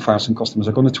 300,000 customers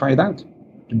are going to try it out.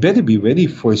 You better be ready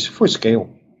for scale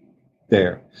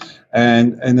there.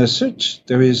 And as such,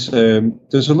 there's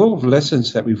a lot of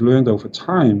lessons that we've learned over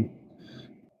time,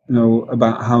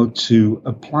 about how to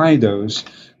apply those,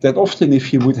 that often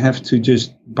if you would have to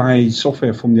just buy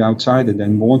software from the outside and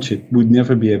then launch it, would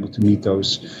never be able to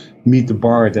meet the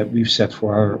bar that we've set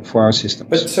for our systems.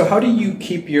 But so how do you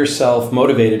keep yourself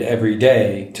motivated every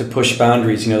day to push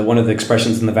boundaries? One of the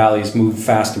expressions in the Valley is move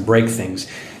fast and break things.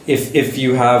 If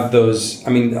you have those,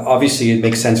 obviously it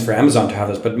makes sense for Amazon to have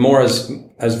those, but more as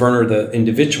Werner, the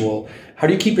individual, how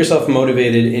do you keep yourself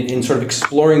motivated in sort of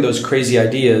exploring those crazy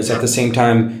ideas at the same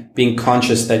time being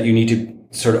conscious that you need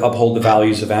to sort of uphold the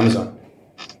values of Amazon?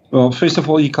 Well, first of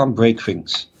all, you can't break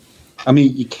things.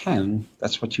 You can,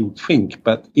 that's what you would think.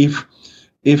 But if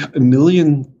 1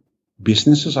 million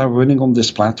businesses are running on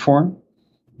this platform,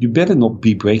 you better not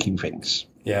be breaking things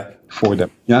for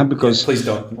them. Because please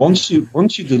don't. Once you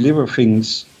deliver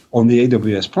things on the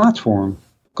AWS platform,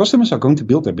 customers are going to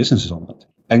build their businesses on it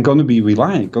and going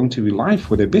to rely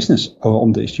for their business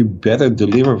on this. You better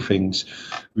deliver things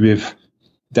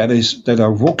that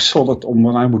are rock solid on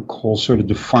what I would call sort of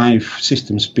the 5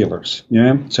 systems pillars.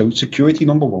 So security,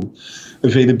 number 1,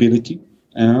 availability,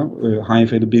 high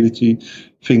availability,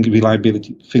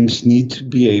 reliability. Things need to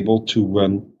be able to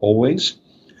run always.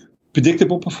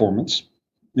 Predictable performance,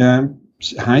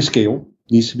 high scale,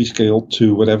 needs to be scaled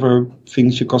to whatever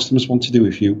things your customers want to do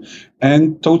with you,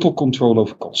 and total control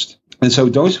over cost. And so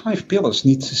those 5 pillars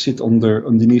need to sit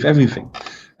underneath everything.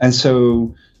 And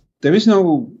so there is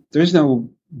no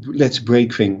let's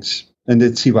break things and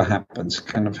let's see what happens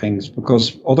kind of things,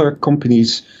 because other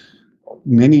companies,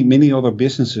 many other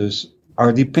businesses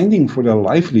are depending for their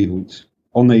livelihood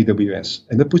on AWS,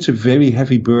 and that puts a very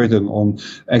heavy burden on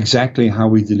exactly how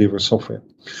we deliver software.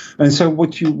 And so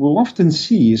what you will often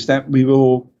see is that we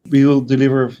will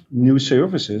deliver new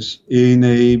services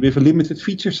with a limited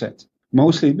feature set,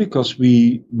 mostly because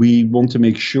we want to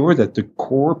make sure that the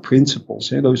core principles,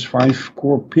 those 5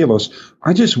 core pillars,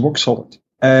 are just rock solid.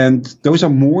 And those are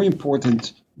more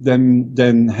important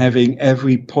than having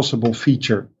every possible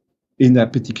feature in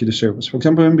that particular service. For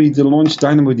example, when we launched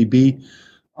DynamoDB,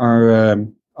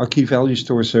 our key value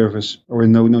store service, or a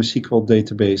NoSQL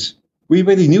database, we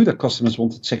already knew that customers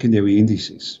wanted secondary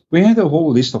indices. We had a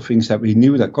whole list of things that we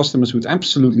knew that customers would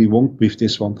absolutely want with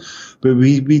this one. But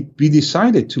we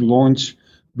decided to launch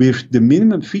with the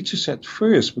minimum feature set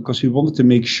first, because we wanted to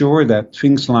make sure that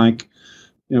things like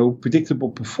predictable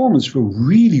performance were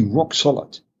really rock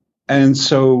solid. And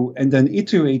then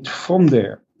iterate from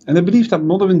there. And I believe that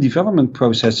modern development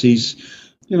processes,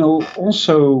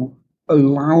 also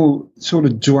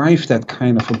drive that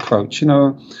kind of approach.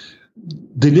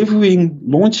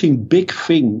 Launching big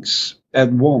things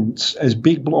at once as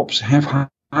big blobs have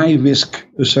high risk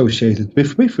associated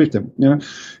with them. You know,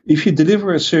 if you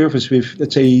deliver a service with,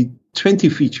 let's say, 20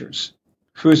 features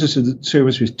versus a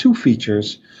service with 2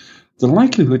 features, the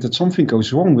likelihood that something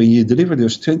goes wrong when you deliver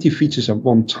those 20 features at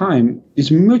one time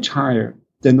is much higher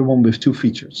than the one with 2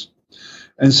 features.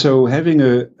 And so having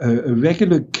a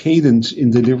regular cadence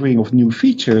in delivering of new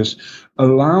features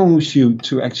allows you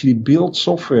to actually build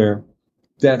software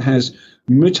that has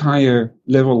much higher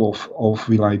level of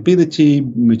reliability,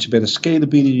 much better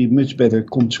scalability, much better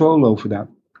control over that.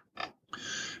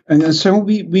 And so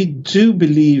we do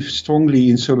believe strongly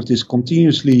in sort of this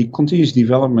continuous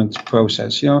development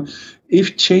process. You know,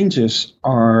 if changes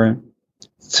are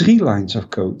 3 lines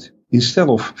of code instead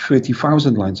of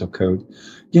 30,000 lines of code,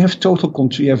 you have total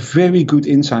control. You have very good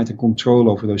insight and control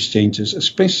over those changes,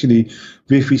 especially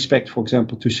with respect, for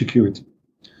example, to security.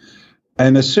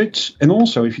 And as such, and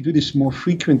also if you do this more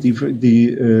frequent, the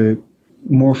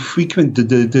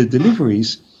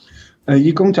deliveries,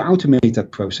 you're going to automate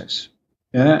that process.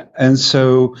 Yeah, and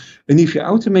if you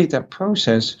automate that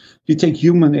process, you take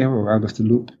human error out of the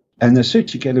loop. And as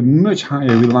such, you get a much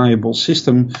higher reliable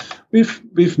system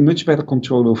with much better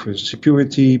control over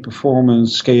security,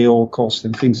 performance, scale, cost,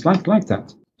 and things like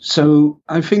that. So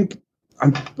I think,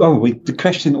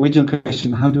 the original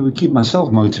question, how do we keep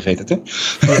myself motivated?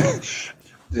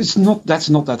 That's not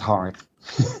that hard.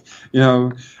 You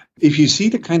know, if you see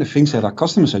the kind of things that our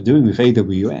customers are doing with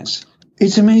AWS,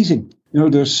 it's amazing. You know,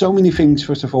 there's so many things,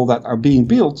 first of all, that are being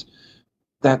built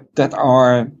that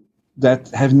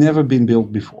have never been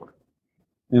built before.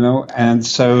 You know, and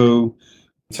so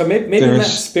maybe in that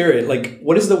spirit, like,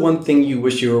 what is the one thing you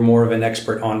wish you were more of an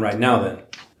expert on right now then?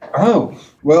 Oh,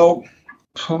 well,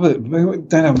 probably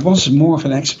that I was more of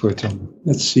an expert on.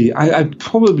 Let's see. I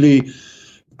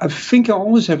think I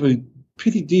always have a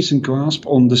pretty decent grasp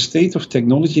on the state of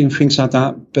technology and things like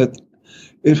that. But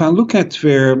if I look at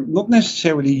where not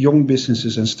necessarily young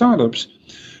businesses and startups,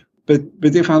 but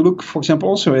if I look, for example,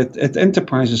 also at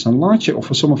enterprises and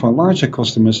for some of our larger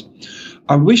customers,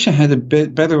 I wish I had a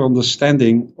better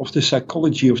understanding of the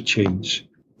psychology of change.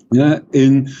 Yeah,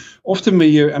 as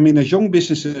young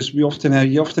businesses, you often have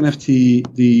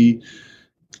the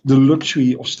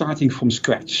luxury of starting from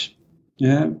scratch.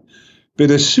 Yeah, but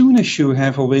as soon as you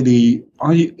have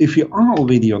if you are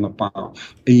already on a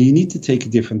path and you need to take a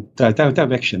different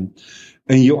direction,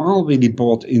 and you are already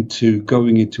bought into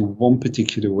going into one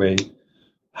particular way,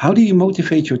 how do you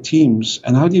motivate your teams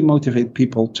and how do you motivate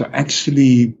people to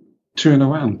actually turn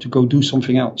around, to go do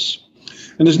something else?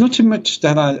 And there's not so much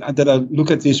that I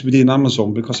look at this within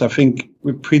Amazon, because I think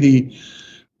we're pretty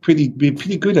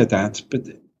good at that. But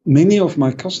many of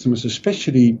my customers,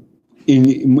 especially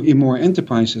in more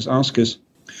enterprises, ask us,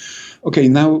 okay,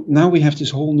 now we have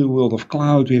this whole new world of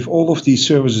cloud. We have all of these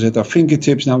services at our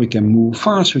fingertips. Now we can move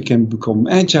fast. We can become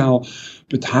agile.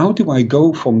 But how do I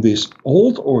go from this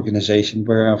old organization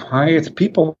where I've hired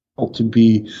people to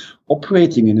be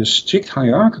operating in a strict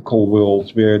hierarchical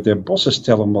world where their bosses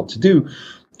tell them what to do,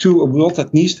 to a world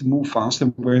that needs to move fast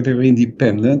and where they're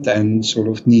independent and sort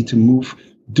of need to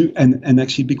and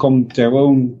actually become their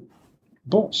own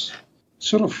boss?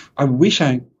 I wish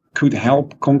I could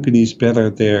help companies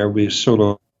better there with sort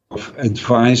of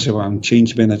advice around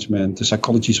change management, the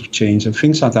psychologies of change, and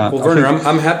things like that. Well, Werner,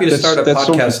 I'm happy to start a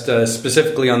podcast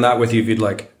specifically on that with you if you'd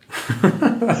like.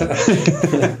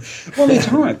 Well, it's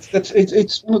hard.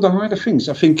 It's one of the harder things.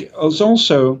 I think it's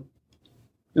also,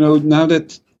 now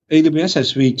that AWS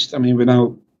has reached, we're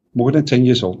now more than 10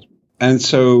 years old. And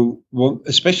so,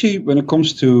 especially when it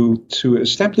comes to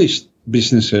established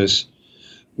businesses,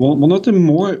 one of the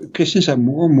more questions I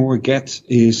more and more get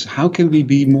is, how can we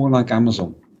be more like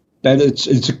Amazon? That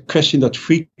it's a question that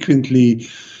frequently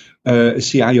a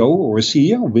CIO or a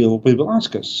CEO will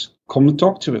ask us. Come and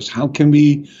talk to us. How can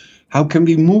we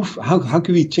move? How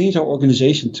can we change our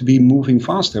organization to be moving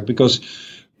faster? Because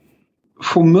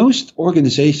for most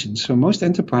organizations, for most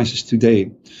enterprises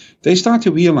today, they start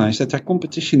to realize that their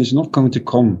competition is not going to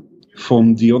come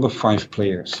from the other 5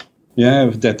 players.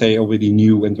 That they already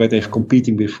knew and that they're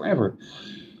competing with forever.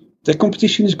 Their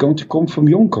competition is going to come from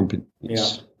young companies. Yeah.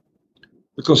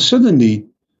 Because suddenly,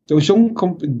 those young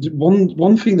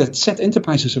one thing that set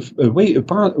enterprises away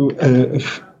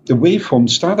from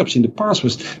startups in the past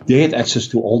was they had access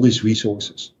to all these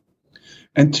resources.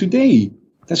 And today,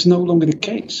 that's no longer the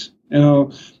case.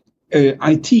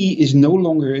 IT is no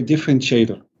longer a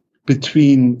differentiator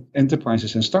between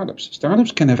enterprises and startups.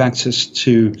 Startups can have access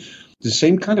to the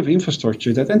same kind of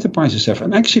infrastructure that enterprises have.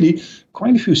 And actually,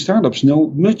 quite a few startups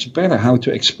know much better how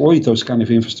to exploit those kind of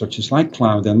infrastructures like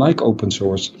cloud and like open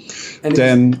source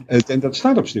than that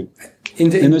startups do.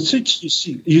 And as such,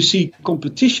 you see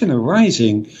competition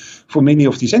arising for many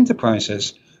of these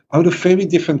enterprises out of very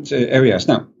different areas.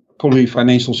 Now, probably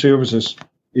financial services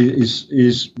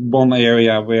is one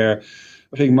area where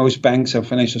I think most banks and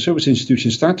financial service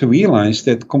institutions start to realize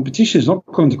that competition is not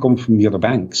going to come from the other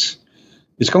banks.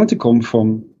 It's going to come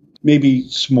from maybe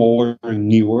smaller,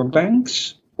 newer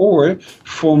banks, or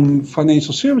from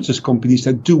financial services companies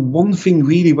that do one thing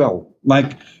really well,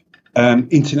 like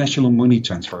international money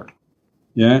transfer,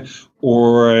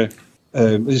 or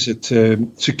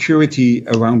security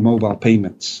around mobile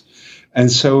payments.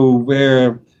 And so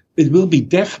where it will be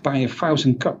death by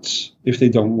 1,000 cuts if they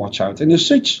don't watch out. And as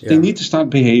such, they need to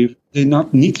start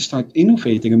need to start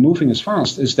innovating and moving as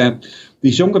fast as that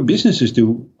these younger businesses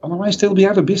do. Otherwise, they'll be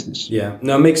out of business. Yeah,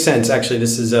 no, it makes sense. Actually,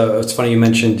 this is it's funny you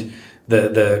mentioned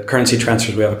the currency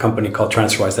transfers. We have a company called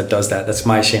TransferWise that does that. That's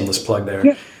my shameless plug there.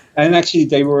 Yeah. And actually,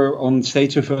 they were on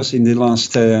stage with us in the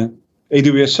last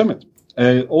AWS Summit.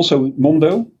 Also,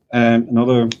 Mondo,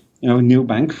 another new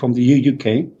bank from the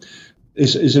UK.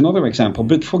 Is another example.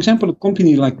 But for example, a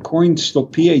company like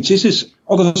Coins.ph, this is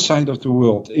other side of the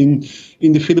world in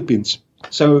the Philippines.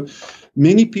 So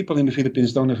many people in the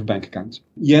Philippines don't have a bank account.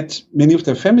 Yet many of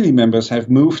their family members have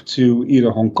moved to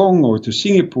either Hong Kong or to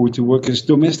Singapore to work as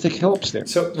domestic helps there.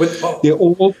 So they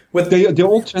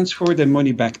all transfer their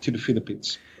money back to the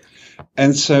Philippines.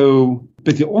 And so,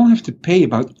 but they all have to pay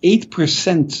about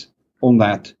 8% on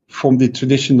that from the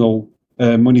traditional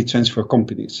money transfer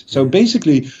companies. So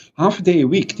basically, half a day a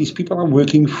week, these people are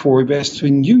working for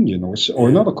Western Union or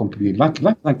another company like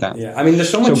that. Yeah, I mean, there's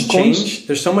so much change.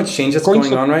 There's so much change that's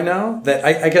going on right now that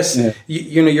I guess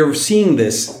you're seeing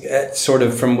this sort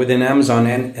of from within Amazon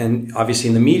and obviously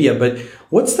in the media. But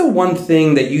what's the one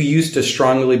thing that you used to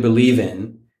strongly believe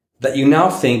in that you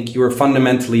now think you were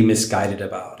fundamentally misguided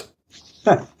about?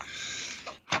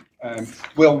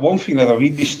 Well, one thing that I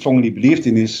really strongly believed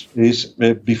in is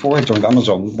before I joined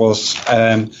Amazon was,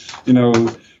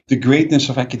 the greatness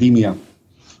of academia.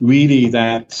 Really,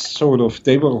 that sort of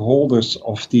they were holders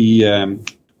of the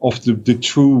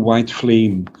true white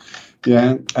flame.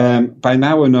 Yeah. By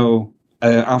now I know,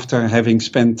 after having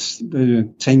spent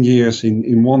 10 years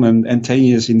in one and 10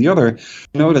 years in the other,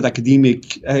 I know that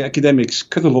academics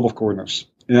cut a lot of corners.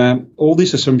 All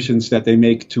these assumptions that they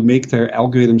make to make their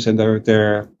algorithms and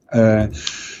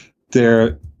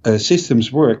their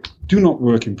systems work do not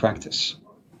work in practice.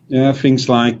 Things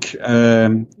like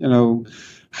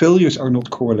failures are not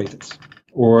correlated,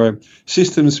 or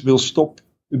systems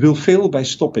will fail by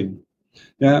stopping.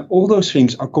 All those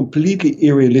things are completely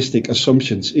unrealistic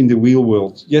assumptions in the real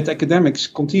world. Yet academics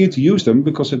continue to use them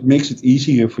because it makes it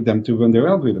easier for them to run their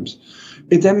algorithms.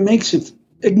 It then makes it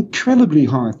incredibly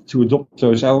hard to adopt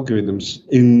those algorithms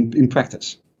in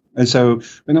practice. And so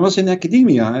when I was in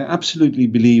academia, I absolutely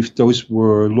believed those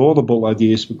were laudable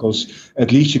ideas because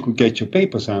at least you could get your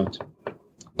papers out.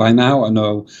 By now, I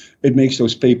know it makes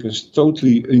those papers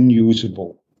totally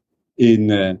unusable in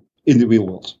the real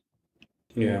world.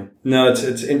 Yeah, no, it's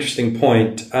an interesting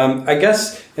point. I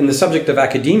guess in the subject of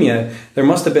academia, there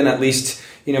must have been at least,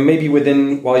 maybe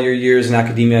while your years in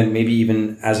academia and maybe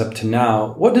even as up to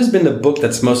now, what has been the book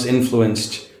that's most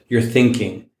influenced your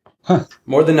thinking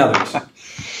more than others?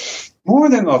 More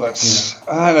than others,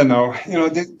 I don't know.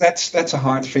 That's a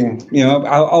hard thing.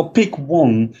 I'll pick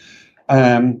one,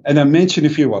 and I mention a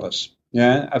few others.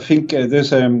 Yeah, I think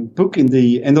there's a book in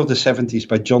the end of the 70s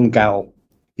by John Gall.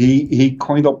 He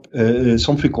coined up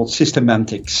something called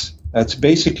systemantics. That's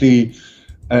basically,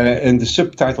 and the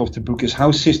subtitle of the book is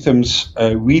How Systems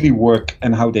Really Work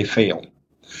and How They Fail.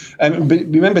 And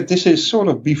remember, this is sort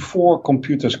of before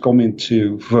computers come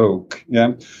into vogue.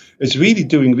 Yeah, it's really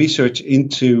doing research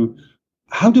into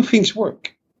how do things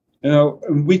work?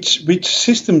 Which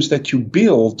systems that you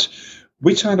build,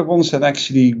 which are the ones that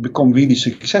actually become really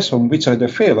successful and which are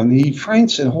that fail? And he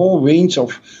finds a whole range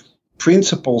of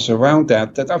principles around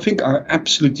that I think are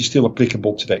absolutely still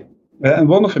applicable today. And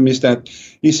one of them is that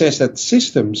he says that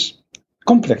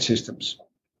complex systems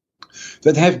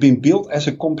that have been built as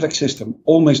a complex system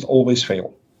almost always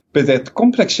fail. But that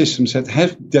complex systems that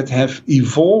have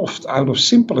evolved out of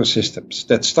simpler systems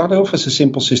that start off as a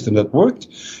simple system that worked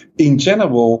in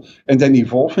general and then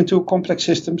evolve into complex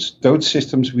systems, those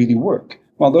systems really work.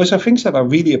 Well, those are things that are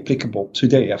really applicable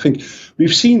today. I think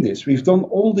we've seen this. We've done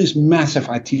all these massive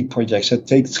IT projects that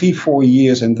take 3-4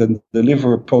 years and then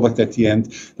deliver a product at the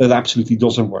end that absolutely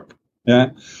doesn't work.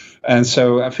 Yeah. And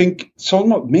so I think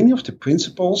many of the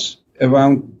principles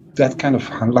around that kind of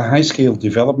high-scale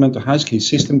development or high-scale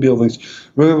system buildings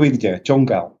were really there. John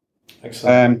Gall.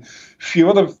 Excellent. Few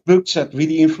other books that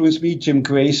really influenced me. Jim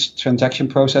Gray's Transaction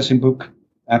Processing book.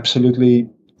 Absolutely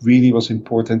really was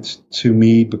important to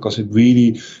me because it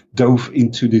really dove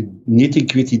into the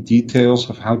nitty-gritty details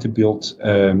of how to build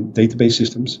database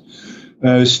systems.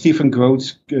 Stephen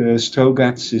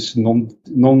Strogat's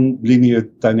non-linear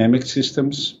dynamic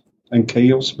systems and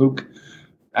chaos book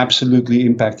absolutely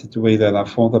impacted the way that I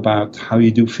thought about how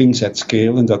you do things at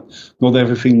scale, and that not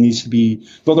everything needs to be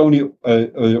not only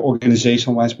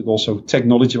organizational-wise but also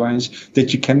technology-wise,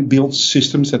 that you can build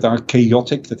systems that are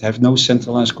chaotic, that have no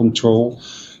centralized control,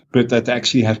 but that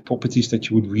actually have properties that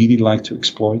you would really like to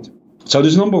exploit. So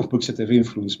there's a number of books that have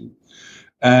influenced me.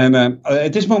 And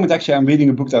at this moment, actually, I'm reading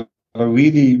a book that I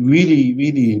really, really,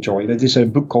 really enjoy. That is a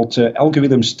book called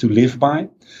Algorithms to Live By,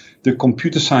 The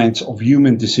Computer Science of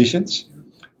Human Decisions,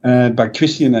 by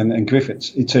Christian and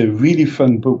Griffiths. It's a really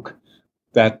fun book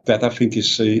that I think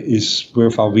is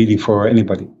worthwhile reading for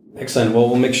anybody. Excellent. Well,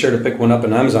 we'll make sure to pick one up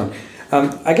on Amazon.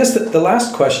 I guess the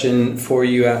last question for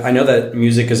you, I know that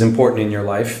music is important in your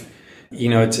life. You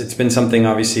know, it's been something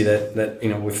obviously that you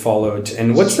know, we've followed.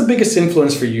 And what's the biggest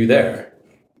influence for you there?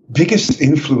 Biggest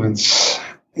influence,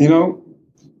 you know,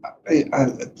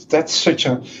 that's such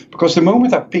a, because the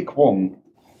moment I pick one,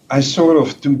 I sort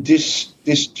of do this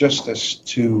justice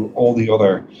to all the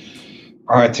other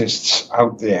artists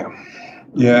out there.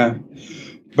 Yeah.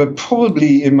 But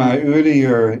probably in the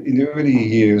earlier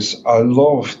years, I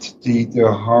loved the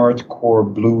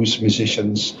hardcore blues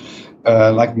musicians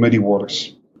like Muddy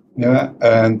Waters. Yeah.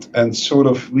 And sort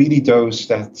of really those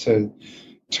that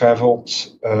traveled,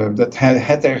 that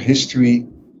had their history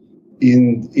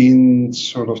in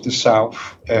sort of the South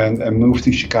and moved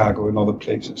to Chicago and other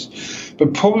places.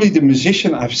 But probably the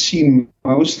musician I've seen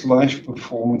most live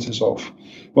performances of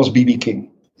was B.B.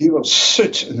 King. He was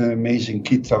such an amazing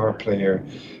guitar player,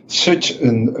 such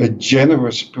a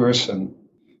generous person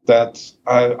that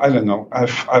I don't know,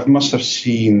 I must have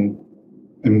seen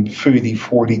him 30,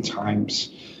 40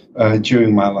 times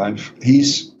during my life.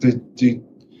 He's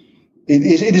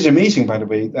It is amazing, by the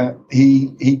way, that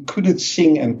he couldn't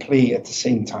sing and play at the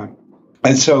same time.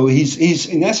 And so he's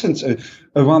in essence a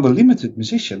rather limited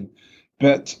musician,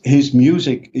 but his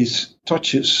music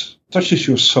touches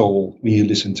your soul when you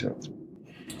listen to it.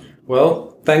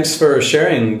 Well, thanks for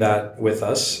sharing that with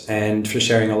us and for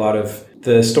sharing a lot of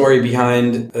the story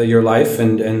behind your life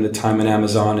and the time in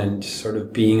Amazon and sort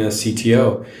of being a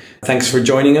CTO. Thanks for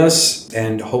joining us,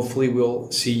 and hopefully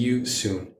we'll see you soon.